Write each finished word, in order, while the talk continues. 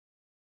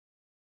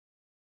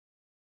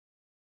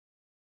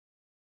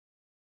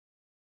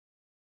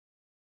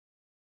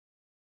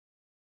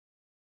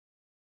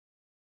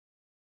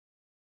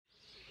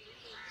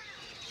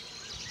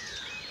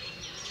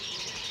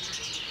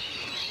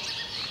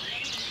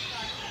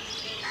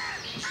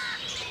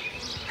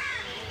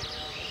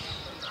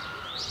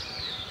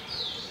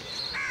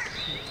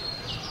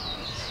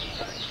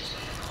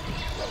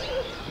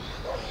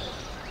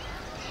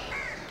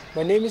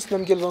My name is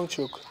Namgyal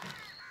Wangchuk,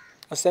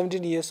 a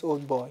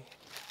 17-year-old boy.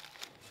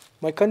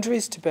 My country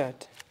is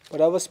Tibet,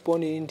 but I was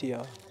born in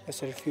India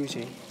as a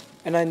refugee,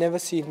 and I never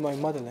seen my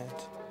motherland.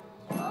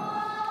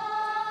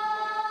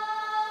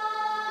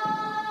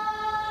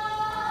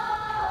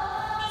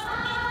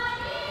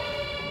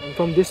 And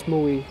from this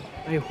movie,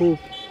 I hope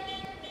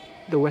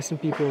the Western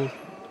people,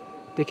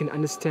 they can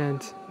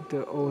understand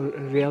the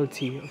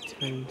reality of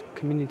Tibetan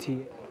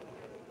community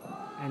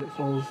and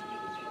all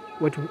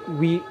what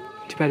we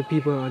Tibetan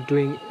people are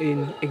doing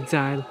in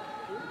exile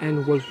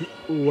and what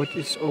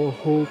is our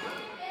hope.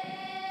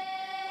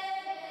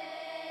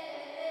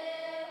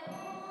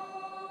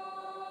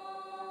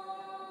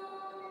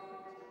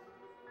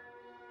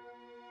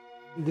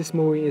 This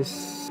movie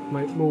is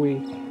my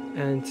movie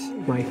and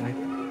my life.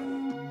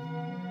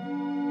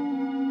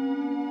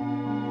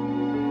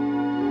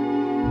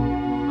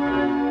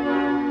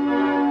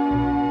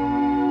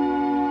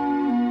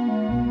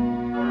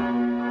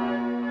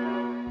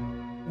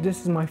 This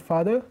is my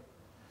father,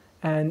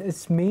 and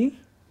it's me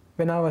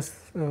when I was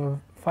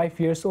 5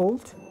 years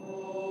old.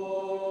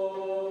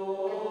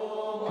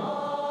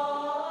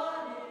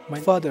 My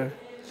father,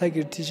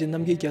 Lhagyari Trichen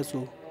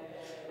Lhagyari,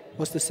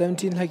 was the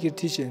 17th Lhagyari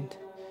Trichen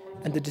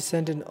and the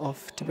descendant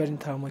of Tibetan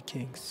Dharma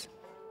kings.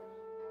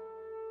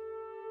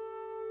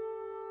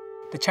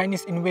 The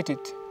Chinese invaded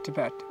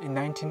Tibet in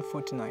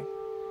 1949,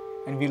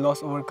 and we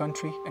lost our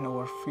country and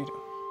our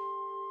freedom.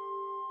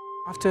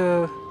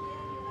 After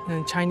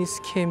the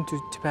Chinese came to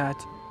Tibet,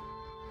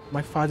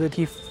 my father,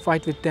 he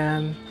fought with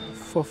them.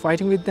 For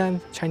fighting with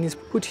them, Chinese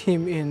put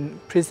him in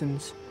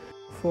prisons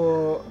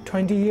for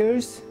 20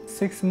 years,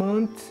 6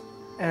 months,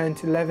 and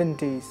 11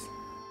 days.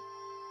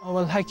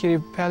 Our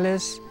Lhagyari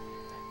palace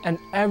and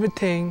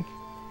everything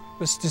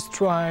was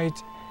destroyed.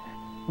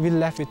 We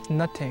left with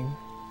nothing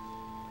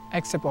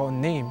except our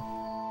name.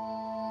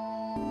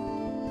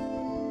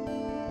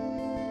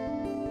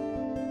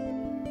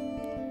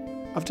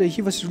 After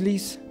he was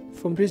released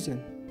from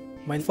prison,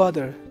 my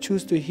father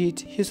chose to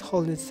heed His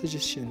Holiness'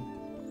 suggestion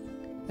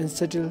and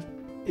settle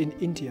in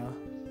India.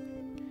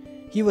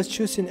 He was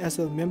chosen as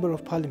a member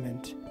of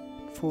parliament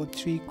for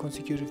 3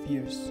 consecutive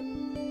years.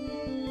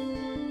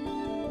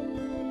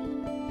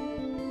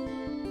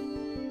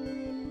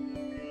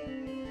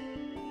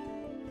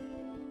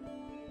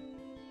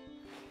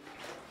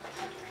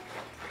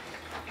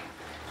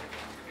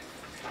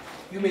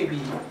 You may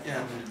be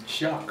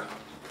shocked.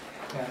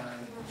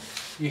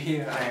 You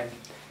hear I am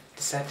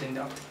descendant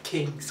of the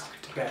Kings of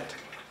Tibet,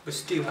 but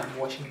still I'm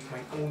watching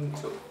my own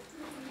soul.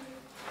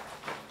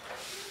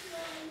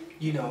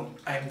 You know,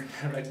 I'm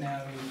right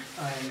now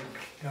I'm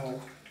a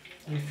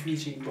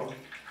refugee boy,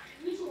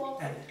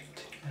 and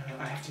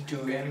I have to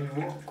do every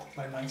work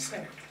by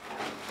myself.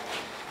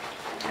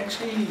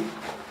 Actually,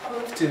 I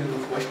love to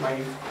wash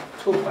my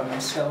clothes by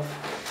myself.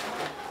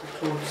 The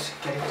clothes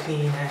getting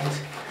clean, and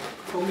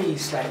for me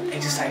it's like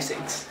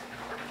exercising.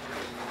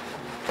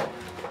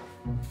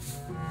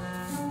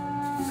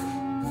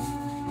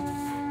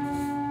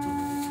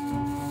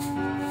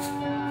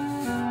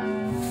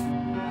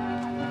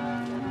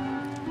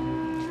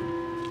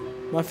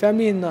 My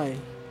family and I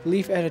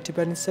live at a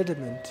Tibetan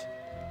settlement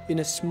in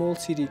a small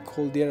city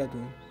called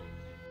Dehradun.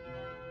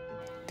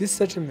 This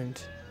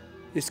settlement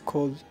is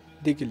called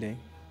Digiling,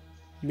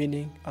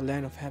 meaning a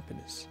land of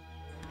happiness.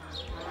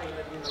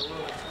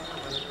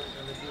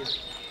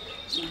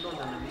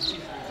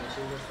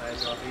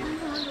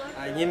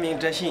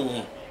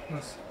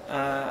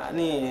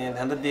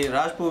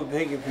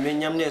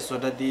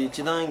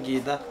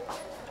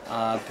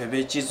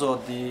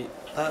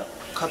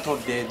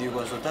 카톡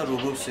대디고서 다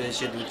루루스에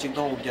셰도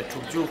직동 우자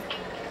축주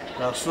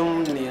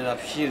락숨니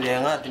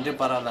랍시랭아 딘데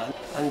바라라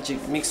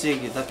안직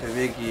믹스에기 다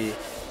베베기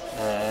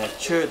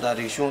최다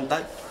리숑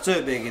다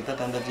쩌베기 다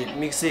단다지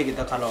믹스에기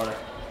다 칼로라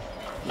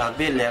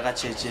낙벨레가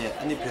체체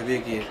아니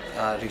베베기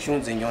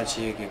리숑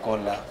징용치에기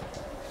콜라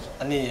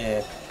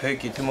아니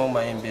베기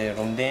투모마인베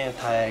롬데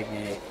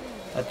타에기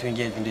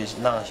아퉁게 딘데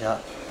나샤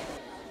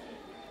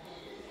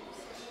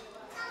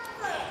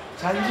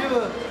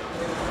잔주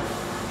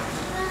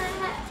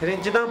그래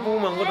지난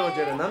보면 거도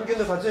저래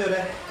남편도 같이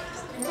저래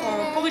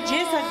보고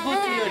제사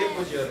보지요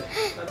보지요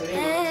나 드린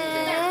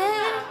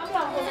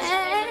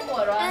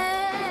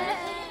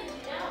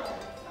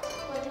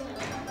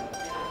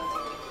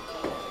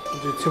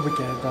이제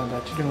저번에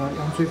다다 지금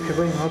양수의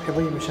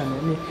표본이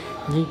미션에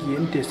니기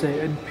인데서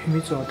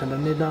피미죠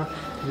단단내다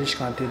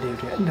리스크가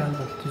되대요.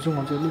 난도 지금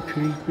먼저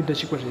표이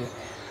끝다시 거래.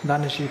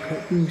 나는 시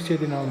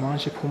세대나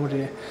많이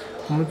포모래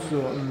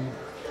포모죠.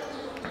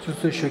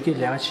 저도 쇼게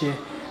량시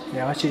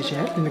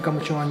량시제 근데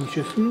감 중앙이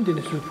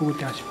쉬었는데 술 보고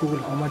다시 보고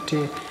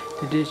하마테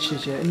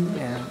대대치제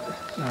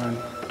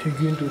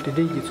되균도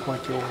대대기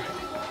좋아져.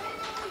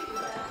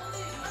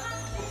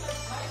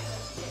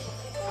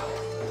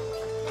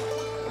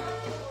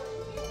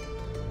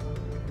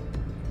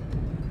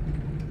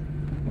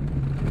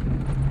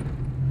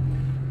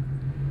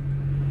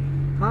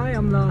 Hi,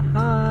 Amla.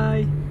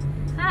 Hi.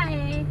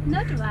 Hi.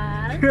 Not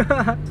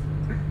well.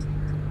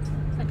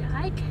 But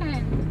I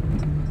can.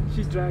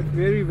 She drives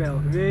very well.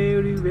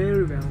 Very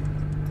well.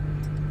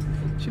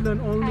 She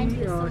learned only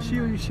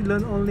she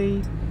learned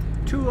only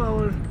 2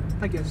 hours,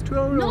 I guess. 2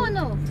 hours.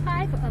 No,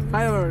 5 hours. 5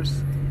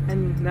 hours,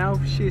 and now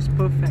she is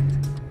perfect.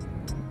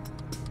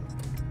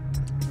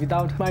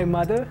 Without my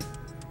mother,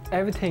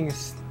 everything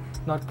is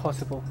not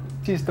possible.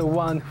 She's the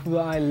one who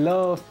I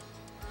love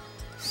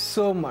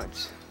so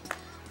much.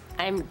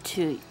 I'm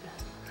too.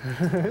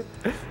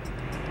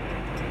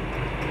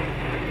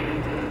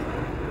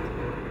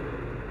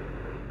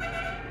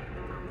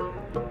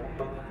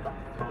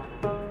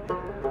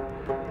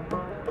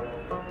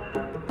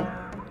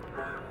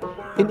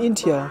 In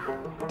India,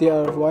 there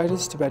are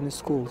various Tibetan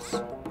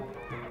schools.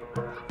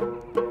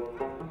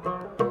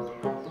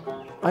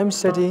 I'm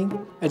studying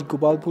at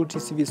Gopalpur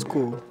TCV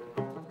school.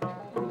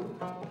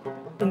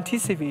 In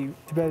TCV,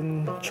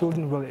 Tibetan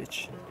children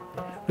village,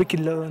 we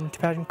can learn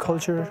Tibetan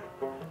culture.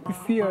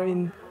 If we are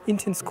in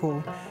Indian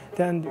school,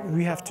 then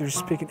we have to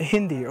speak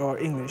Hindi or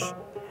English.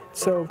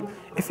 So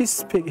if we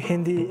speak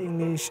Hindi,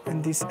 English,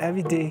 and this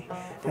every day,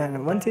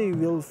 then one day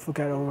we'll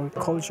forget our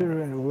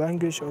culture and our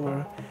language,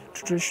 our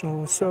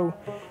traditional. So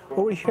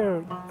over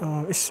here,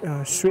 it's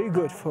really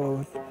good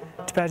for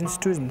Tibetan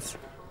students.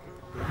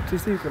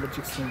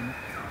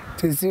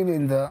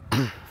 TCV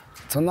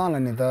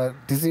전날에다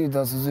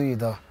TCV다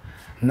수수이다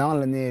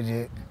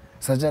나랑네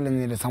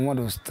사자르네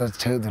상마도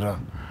쳐들어.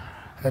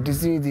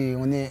 TCV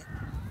오늘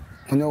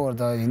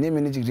왔다 이내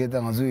매니지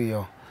그랬다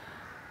가지고요.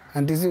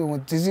 And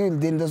TCV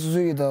된다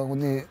수수이다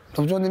오늘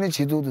도전에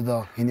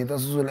지도도다 이내다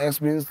수술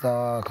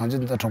experience다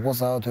간전다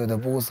정보사 되다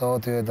보고사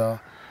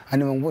되다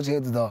아니면 뭐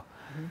제도다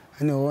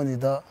아니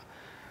원이다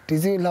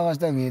TCV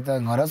나가시다 게다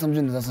알아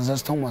섬준다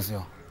사실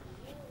통마스요.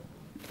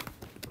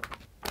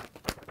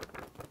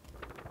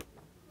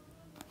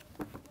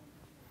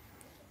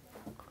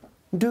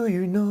 Do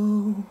you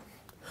know?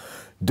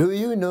 Do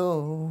you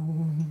know?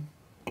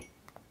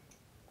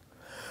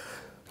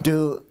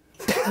 Do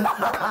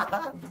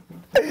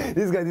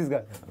this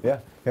guy. Yeah,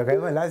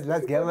 come on, let's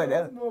get on.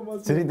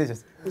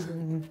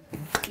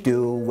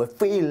 Do I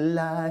feel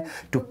like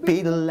to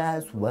be the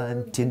last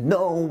one to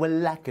know what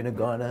like and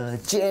gonna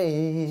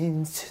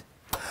change?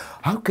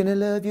 How can I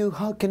love you?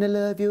 How can I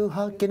love you?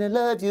 How can I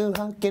love you?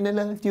 How can I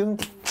love you?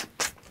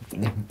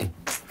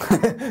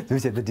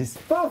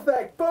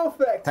 Perfect.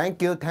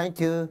 Thank you.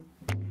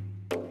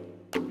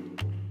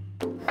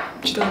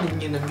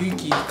 지단이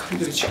남규기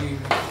칼들이 지금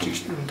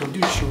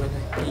도둑 쇼네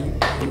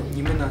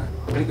이면나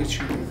그리고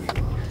지금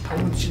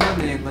방금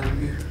지난해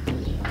만그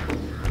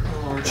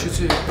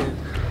취재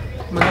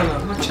만나라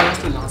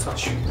마찬가지로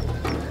랑사슈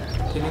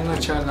되는가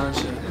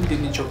잘나시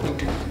인디니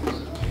조금도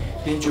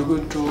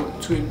인조고도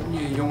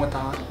주인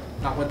용어다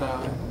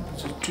나보다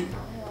주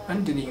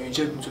안디니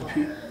유제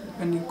부피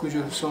아니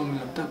구조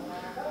소음랍다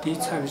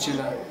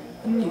디차비지라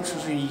아니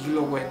수수이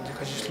이기려고 했는데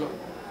같이 슬로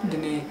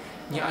근데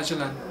니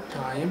아질란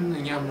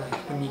다임는 냠나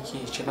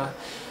분위기 지라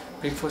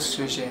breakfast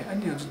수제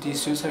아니 어디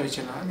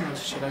수사위지라 아니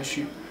수시라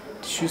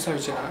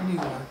수사위지라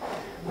아니가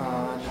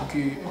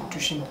그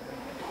주신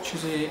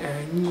주제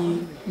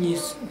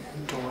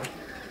니도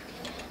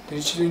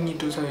대치는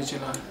니도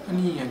사위지라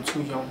아니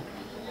연추용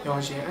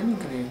영제 아니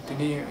그래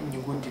되네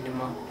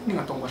니군디네마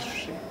니가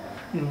동바시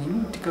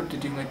니 티캅도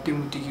되게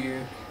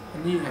때문에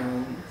아니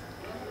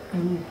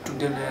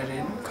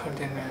tudelerin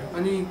kardena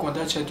ani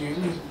kwada chadi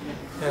ni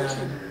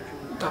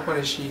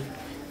tapareshi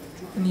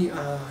ni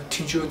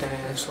tinjo da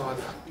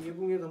soada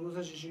yebunge da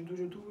musa shin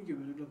tuju tuge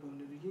buzula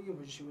bamne de kinge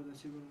bashi bada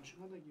sebon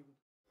shimada ge.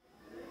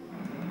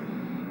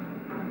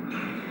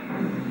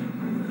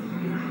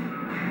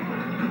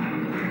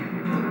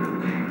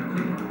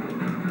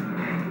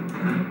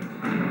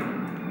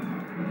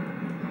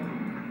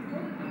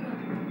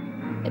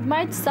 It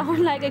might sound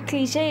like a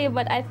cliche,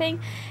 but I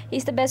think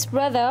he's the best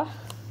brother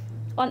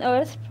on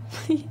earth.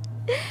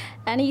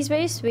 And he's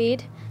very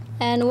sweet.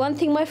 And one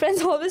thing my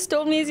friends always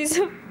told me is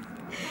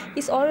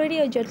he's already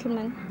a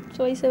gentleman.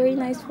 So he's a very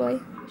nice boy.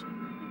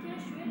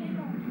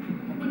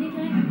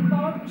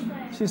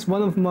 She's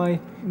one of my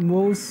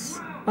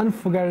most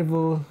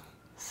unforgettable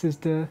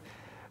sister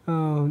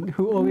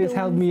who always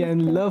helped me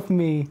and loved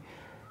me.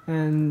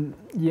 And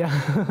yeah.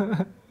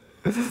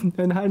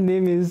 And her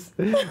name is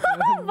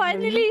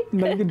Finally.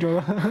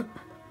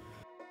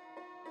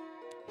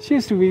 She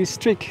used to be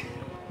strict.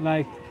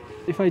 Like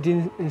if I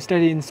didn't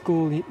study in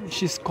school,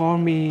 she scored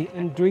me,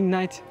 and during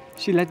night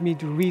she let me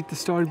to read the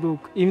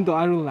storybook, even though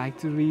I don't like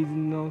to read,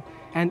 you know.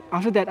 And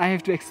after that I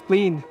have to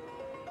explain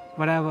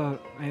whatever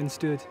I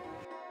understood.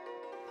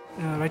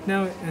 Right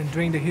now,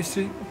 during the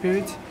history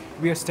period,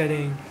 we are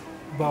studying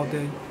about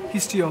the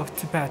history of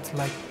Tibet,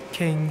 like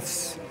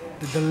kings,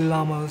 the Dalai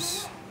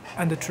Lamas,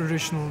 and the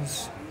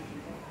traditionals.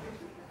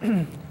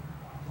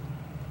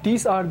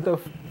 These are the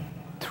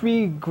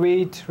 3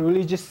 great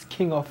religious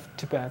kings of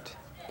Tibet.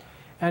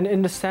 And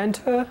in the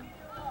center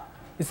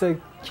is a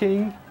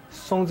king,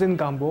 Songtsen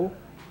Gampo.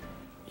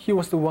 He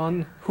was the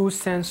one who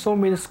sent so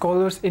many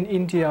scholars in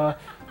India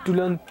to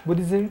learn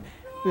Buddhism.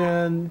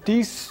 And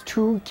these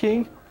 2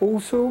 kings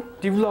also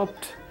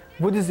developed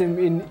Buddhism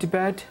in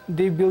Tibet.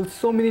 They built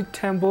so many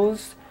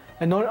temples.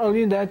 And not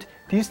only that,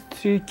 these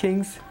 3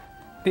 kings,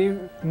 they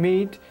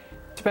made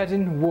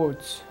Tibetan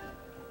words,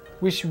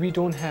 which we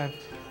don't have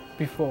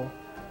before.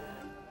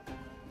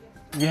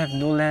 We have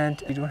no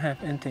land, we don't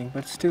have anything,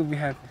 but still we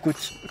have good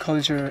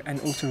culture and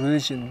also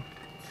religion.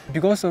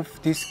 Because of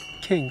these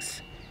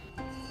kings.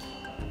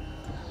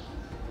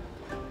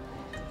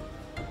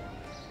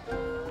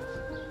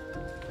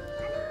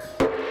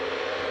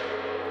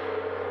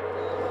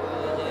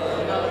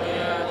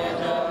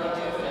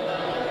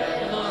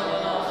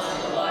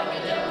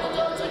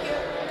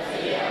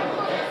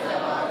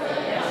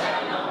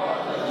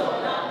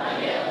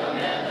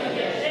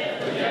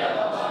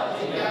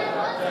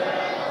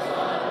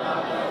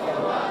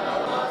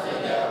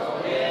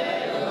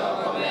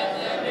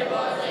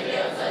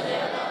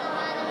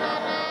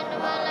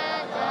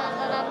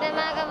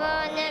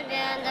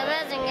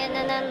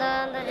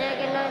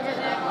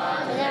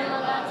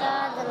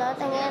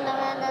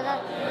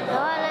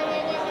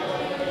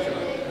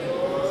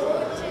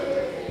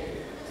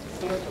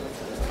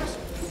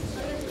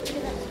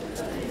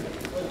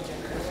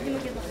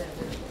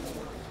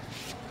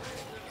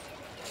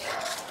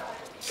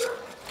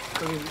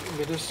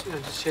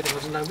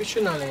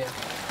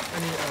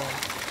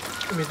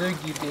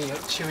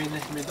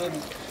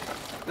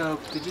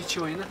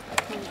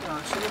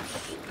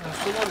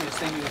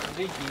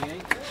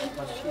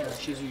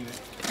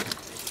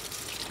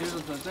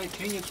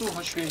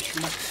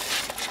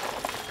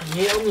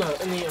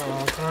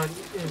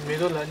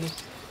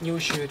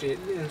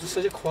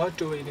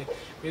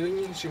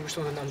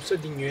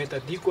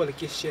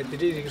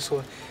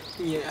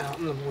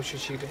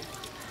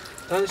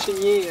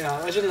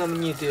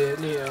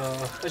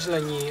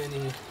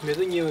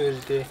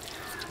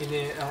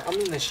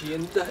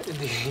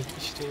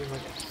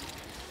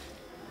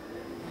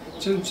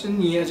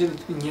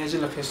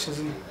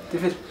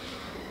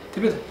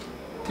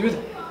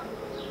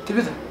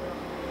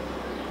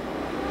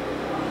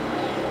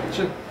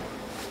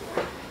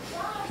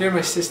 Here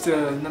my sister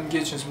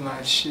Namgyal Wangchuk Trichen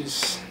Lhagyari,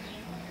 she's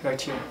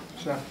right here.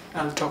 So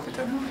I'll talk with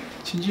her.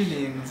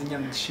 Chinjili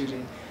ngzinyam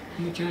shiri.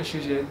 Ni kira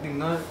shiri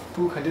dinga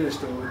pu khadira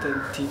sto ta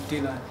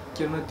tila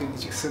kirma tuni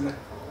chiksana.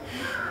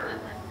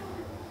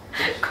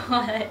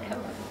 Kore.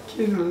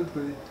 Kirma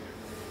tuni.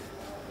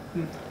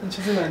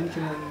 Chizana ni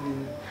kira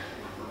ni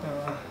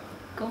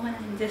Kore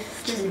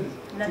just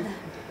lada.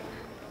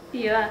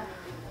 Yeah.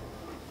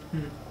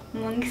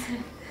 Monks.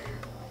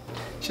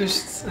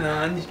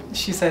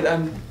 She said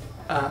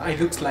I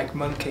looked like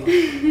monkey.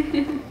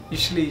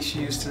 Usually she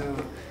used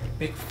to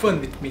make fun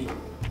with me.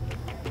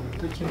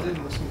 Okay.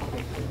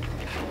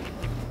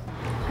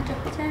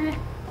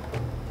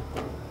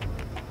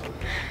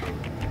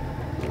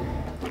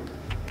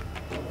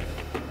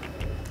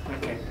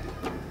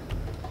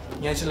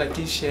 Yeah, like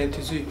this share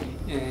to do.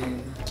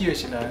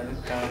 Kiyoshila,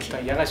 the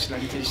Yarashila,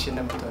 this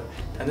Shinamto.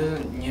 I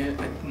don't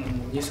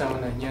know,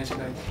 Sauna,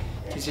 Yashila,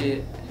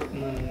 Kiji,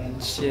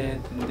 share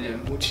the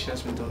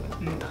Muchas with the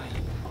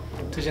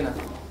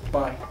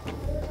Bye.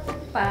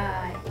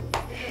 Bye.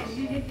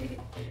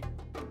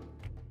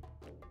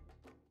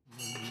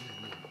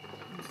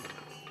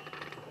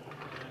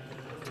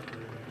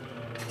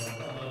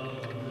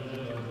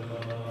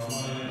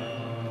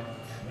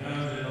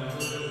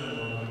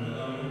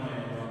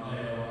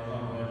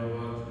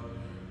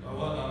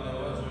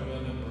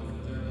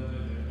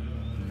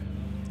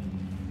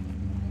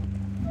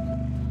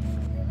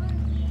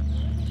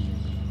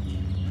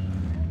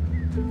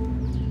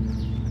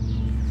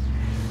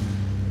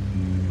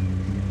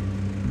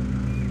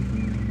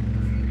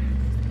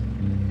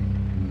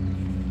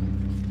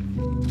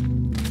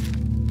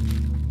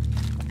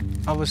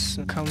 I was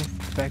come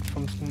back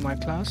from my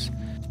class,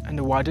 and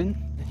the warden,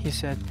 he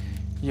said,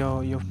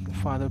 your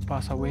father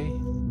passed away.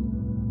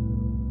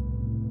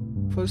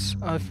 First,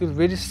 I feel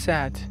really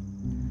sad,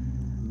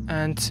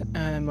 and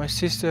my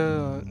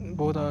sister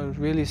both are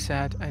really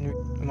sad, and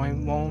my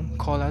mom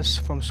called us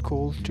from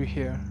school to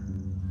here.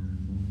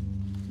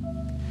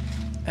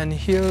 And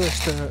here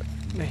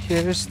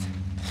is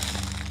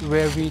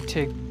where we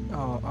take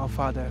our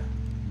father.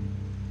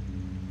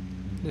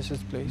 This is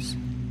the place.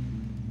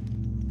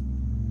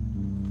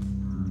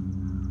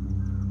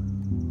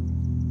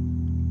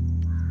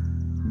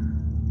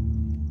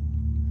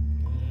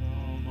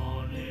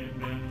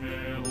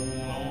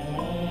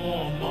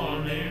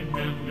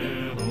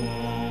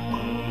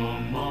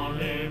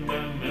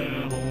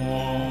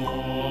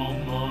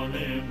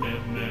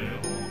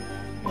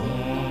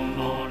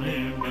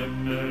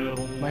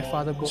 My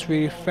father was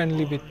really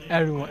friendly with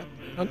everyone,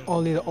 not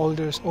only the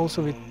elders,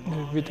 also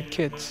with the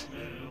kids.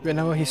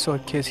 Whenever he saw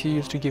kids, he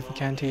used to give a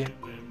candy.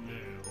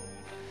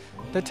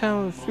 That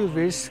time I feel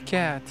very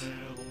scared,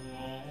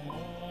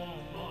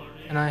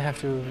 and I have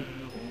to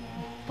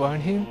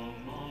burn him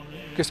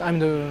because I'm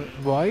the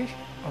boy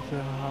of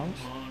the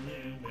house.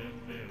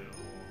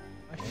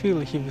 I feel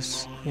he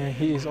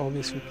is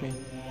always with me.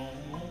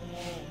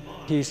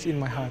 He is in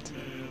my heart.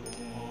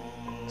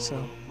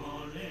 So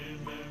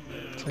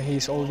he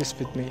is always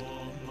with me.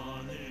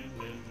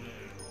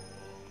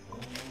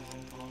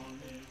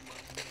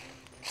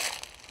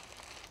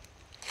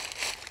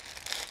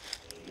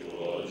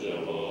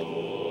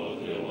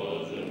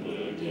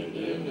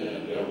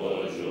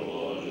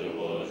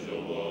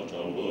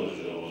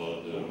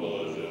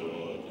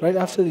 Right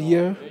after the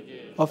year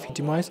of the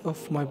demise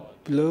of my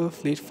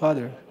beloved late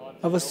father,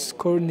 I was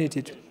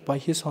coronated by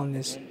His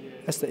Holiness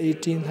as the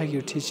 18th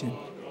Lhagyari teacher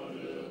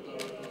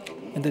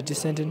and the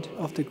descendant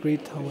of the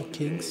great Dharma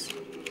Kings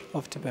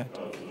of Tibet.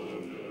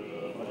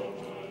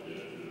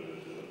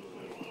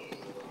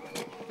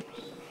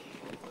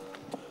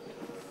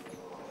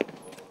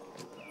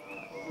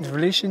 The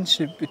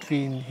relationship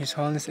between His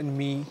Holiness and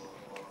me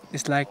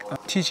is like a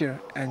teacher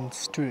and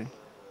student.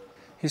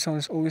 His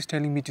Holiness always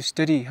telling me to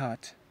study hard.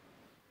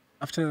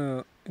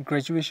 After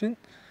graduation,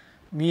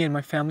 me and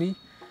my family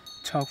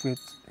talk with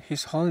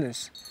His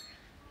Holiness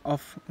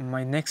of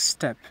my next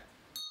step.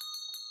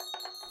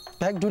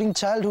 Back during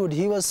childhood,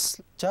 he was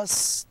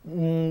just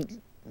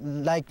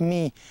like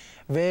me,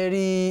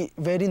 very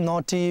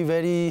naughty,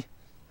 very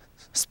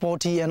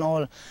sporty and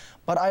all.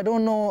 But I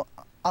don't know,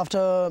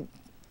 after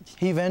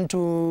he went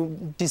to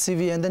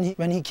DCV and then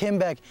when he came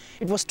back,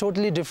 it was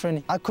totally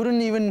different. I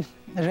couldn't even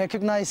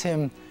recognize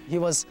him. He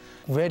was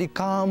very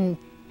calm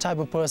type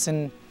of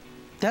person.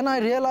 Then I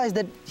realized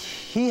that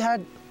he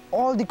had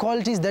all the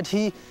qualities that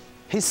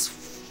his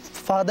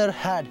father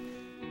had.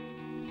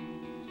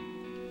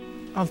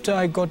 After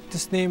I got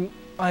this name,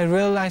 I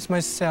realized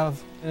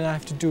myself that I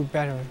have to do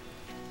better.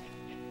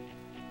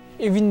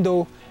 Even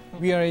though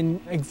we are in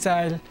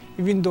exile,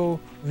 even though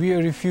we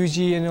are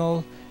refugee and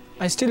all,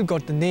 I still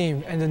got the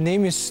name, and the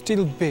name is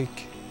still big,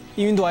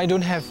 even though I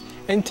don't have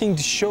anything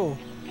to show.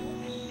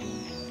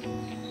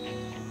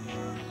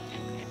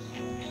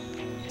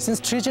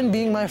 Since Trichen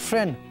being my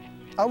friend,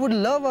 I would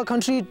love our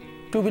country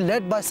to be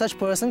led by such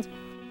persons.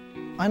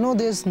 I know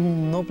there's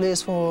no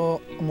place for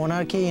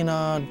monarchy in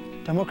a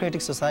democratic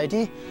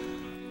society,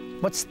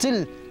 but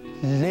still,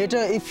 later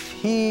if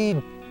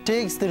he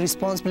takes the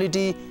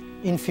responsibility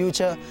in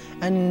future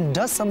and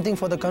does something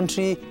for the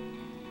country,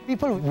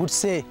 people would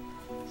say,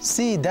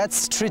 see,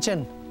 that's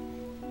Trichen.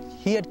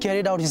 He had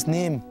carried out his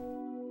name.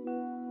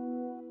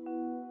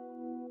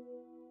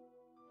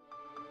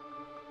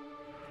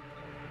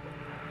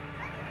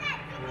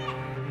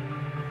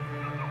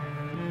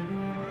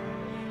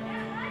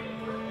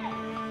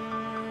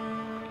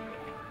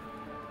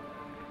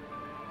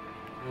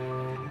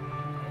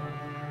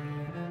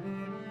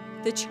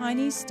 The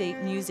Chinese state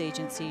news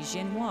agency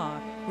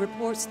Xinhua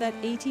reports that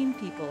 18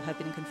 people have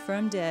been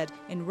confirmed dead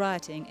in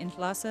rioting in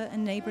Lhasa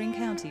and neighboring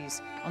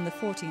counties on the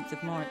 14th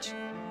of March.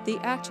 The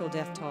actual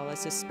death toll is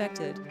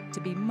suspected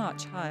to be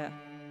much higher.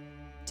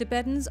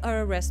 Tibetans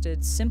are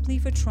arrested simply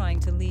for trying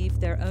to leave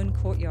their own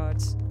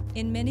courtyards.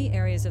 In many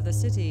areas of the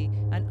city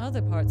and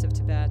other parts of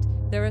Tibet,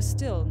 there are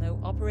still no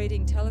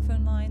operating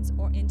telephone lines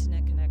or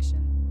internet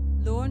connection.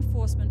 Law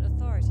enforcement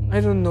authorities... I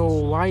don't know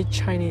why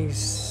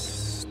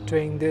Chinese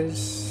doing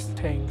this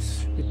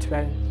things with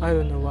Tibet. I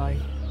don't know why.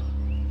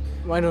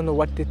 I don't know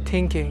what they're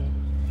thinking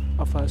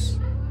of us.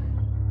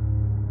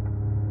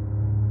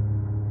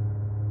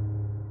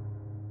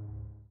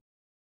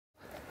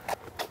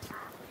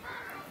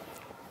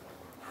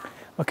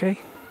 Okay.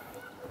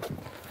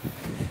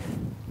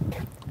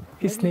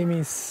 His name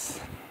is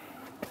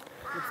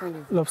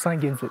Lobsang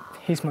Gampo.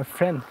 He's my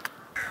friend.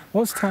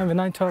 Most time when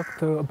I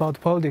talk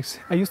about politics,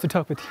 I used to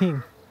talk with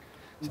him.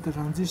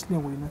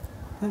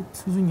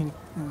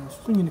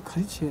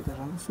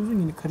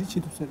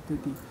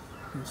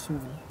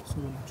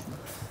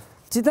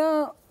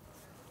 지다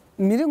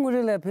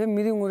미링우레래 배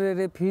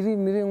미링우레래 비리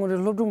미링우레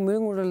로드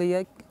미링우레래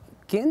야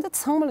겐다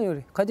상말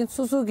요리 가진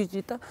수수기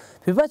지다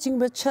비바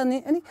징베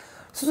차니 아니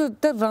수수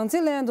때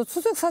랑젤랜드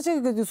수수 사제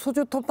그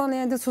수주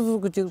톱단랜드 수수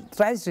그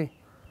라이스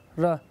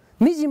라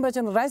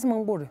미진바찬 라이스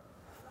망보레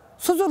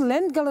수수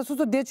랜드 갈라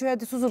수수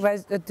대초야데 수수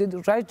라이스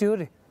라이트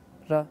요리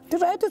라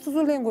라이트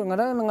수수 랭고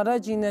나라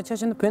지네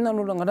차신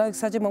베나노라 나라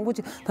사제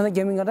망보지 다나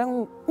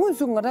게밍가랑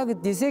운수 나라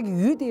그 디세기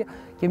유디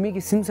게미기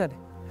심사레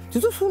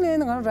주수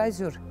수레는 나라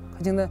라이스 요리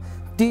가진다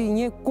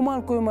딩이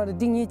꾸말 꾸말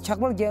딩이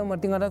작발 게마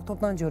딩아라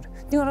톱단 줘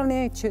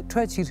딩아라네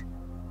트라치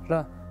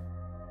라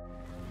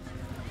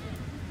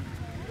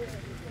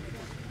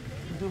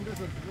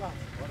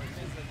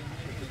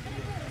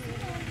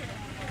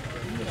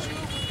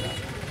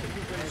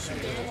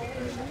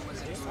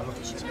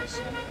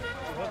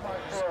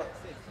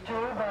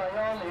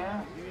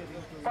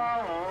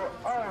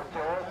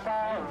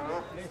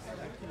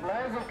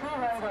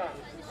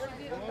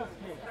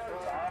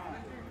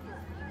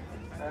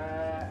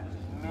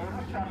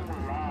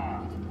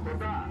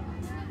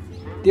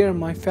They are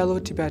my fellow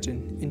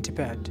Tibetan in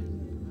Tibet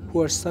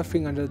who are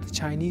suffering under the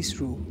Chinese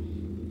rule,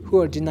 who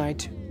are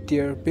denied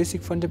their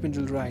basic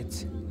fundamental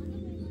rights.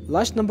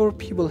 Large number of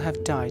people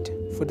have died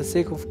for the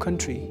sake of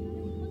country,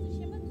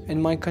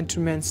 and my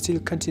countrymen still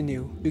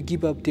continue to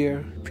give up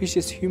their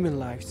precious human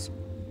lives.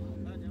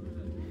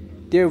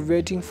 They are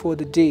waiting for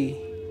the day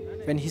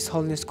when His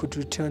Holiness could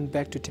return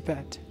back to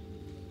Tibet.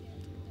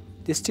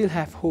 They still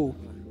have hope.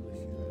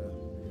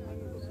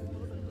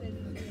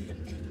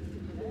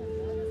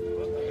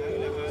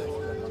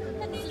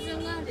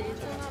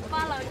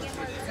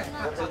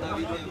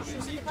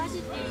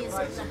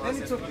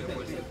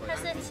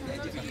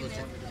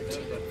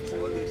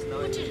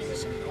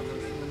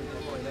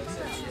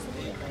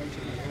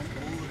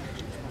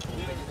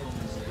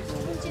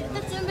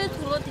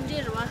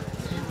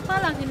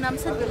 I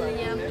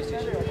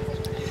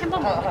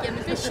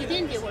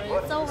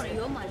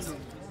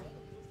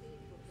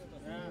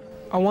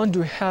want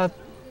to help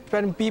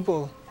Tibetan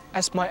people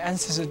as my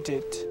ancestors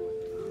did.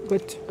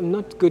 But I'm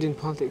not good in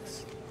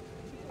politics.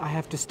 I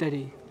have to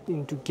study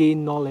to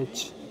gain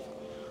knowledge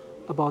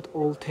about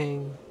all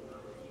things.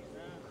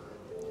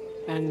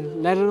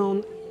 And later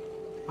on,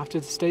 after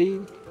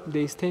studying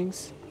these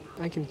things,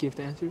 I can give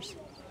the answers.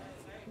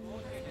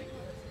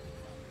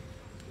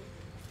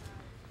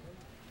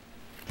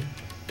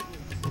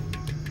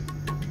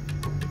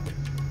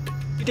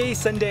 Today is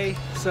Sunday,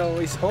 so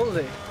it's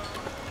holiday.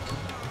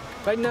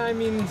 Right now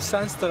I'm in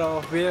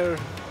Sanstra, where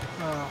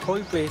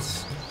holy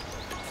place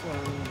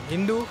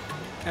Hindu,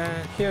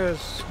 and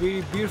here's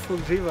very beautiful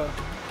river.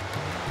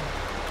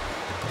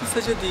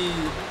 Such a the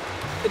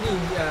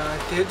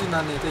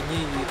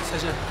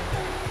such a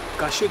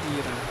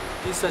Kashudira.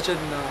 It's such a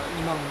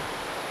Nimang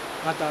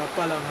Mata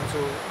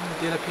Palangazo,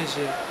 Dela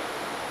Page,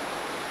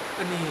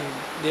 Ani,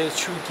 their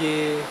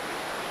Chuge,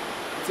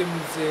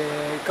 Tim's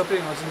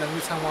coupling of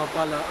Namisama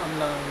Pala,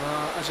 Amla,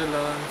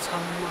 Ajala, and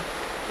Sama,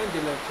 and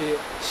Dela Pe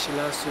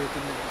Shilasu.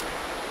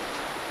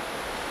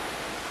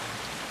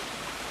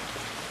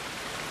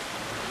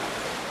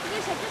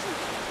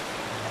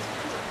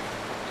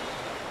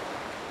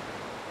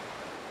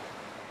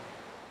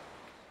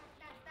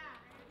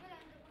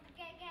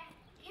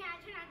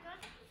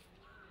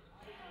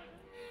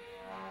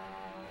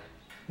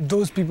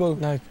 Those people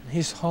like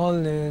His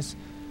Holiness,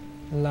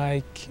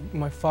 like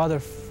my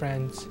father's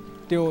friends,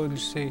 they all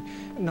say,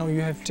 now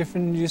you have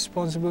different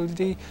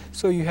responsibility,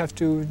 so you have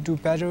to do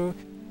better.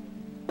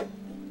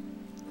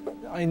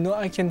 I know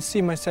I can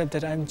see myself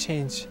that I'm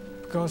changed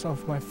because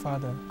of my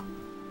father.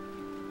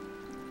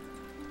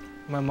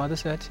 My mother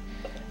said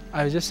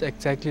I was just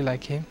exactly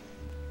like him,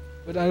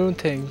 but I don't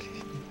think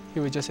he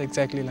was just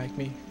exactly like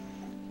me.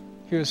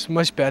 He was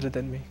much better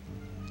than me.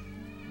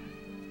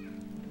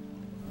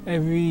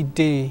 Every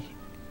day,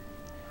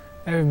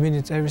 every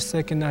minute, every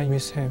second, I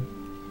miss him.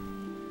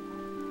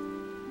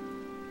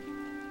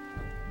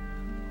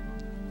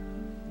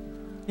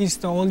 He's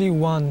the only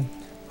one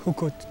who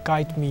could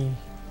guide me,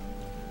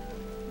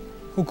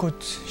 who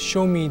could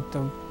show me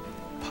the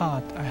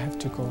path I have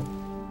to go.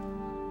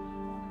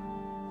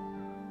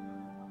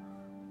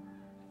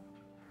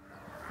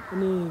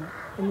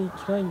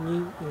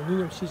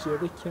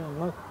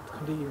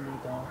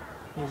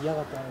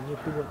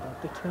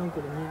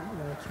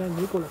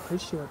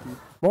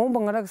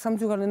 몽방가락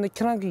삼수가는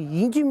키랑기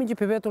인지민지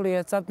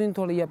베베톨이야 짭딘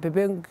톨이야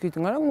베베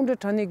나랑 운데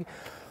타니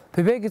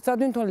베베기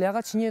짭딘 톨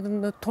내가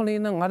지내던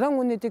톨이나 나랑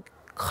운데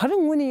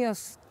가령 운이야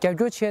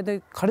겹조치야데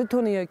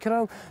가르토니야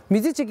키랑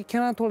미지치기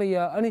키랑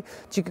톨이야 아니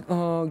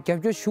지금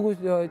겹조 쉬고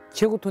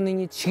제고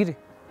톨이 지리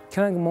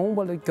키랑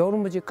몽발로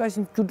겨울무지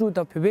까신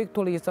주두다 베베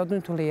톨이야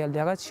짭딘 톨이야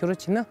내가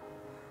치러치나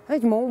아니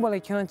몽발에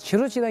키랑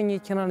치러치다니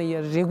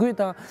키랑이야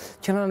레구다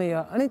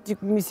키랑이야 아니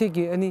지금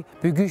미세기 아니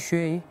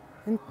베규슈에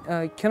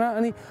키랑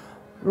아니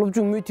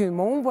롭중 미티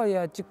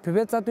몽발이야 즉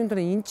베베 짭딘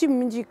톨이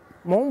인지민지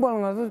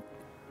몽발 가서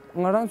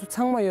ngaransu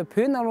changma yo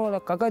phe nalo la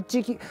kaka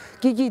chiki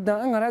kiki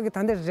da ngarage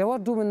tande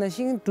rewa du men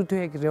sing tu tu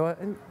ek rewa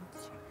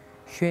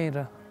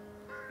shera.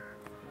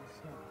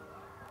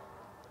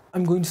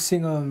 I'm going to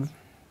sing a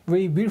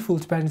very beautiful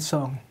Tibetan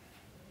song.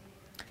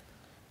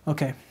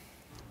 Okay,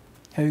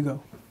 here we go.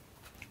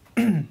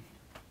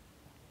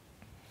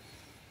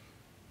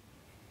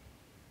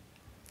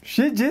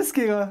 Shit, just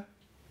kiga.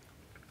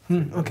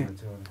 Okay.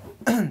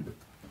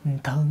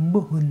 Thang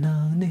bo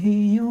nang ne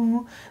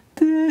yo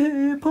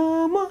te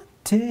pa ma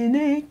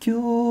Tene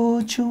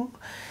kyocho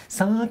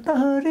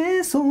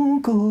satare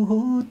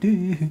sonko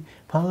du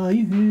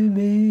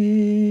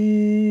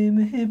payume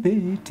me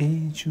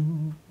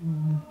beteju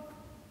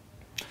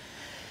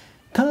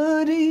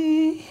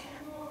tari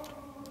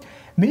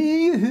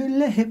me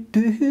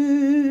leptu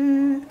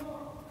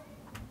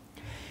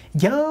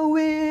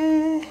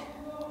Yahweh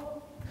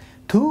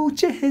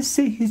toche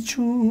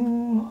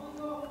sechu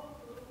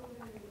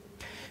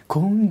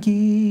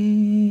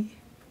kongi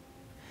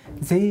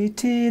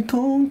Zete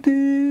tong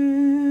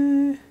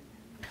tu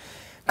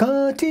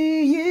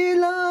Kati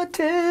yila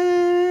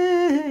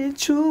te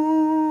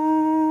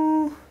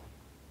chu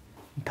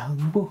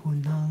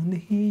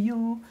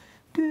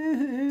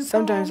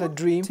Sometimes I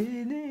dream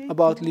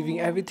about leaving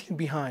everything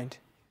behind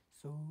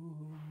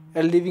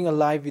and living a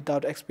life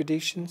without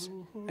expectations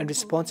and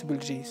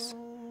responsibilities.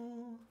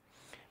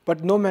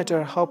 But no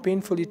matter how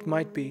painful it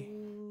might be,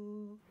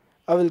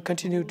 I will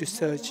continue to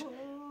search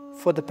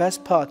for the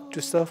best path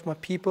to serve my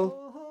people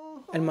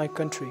and my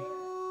country.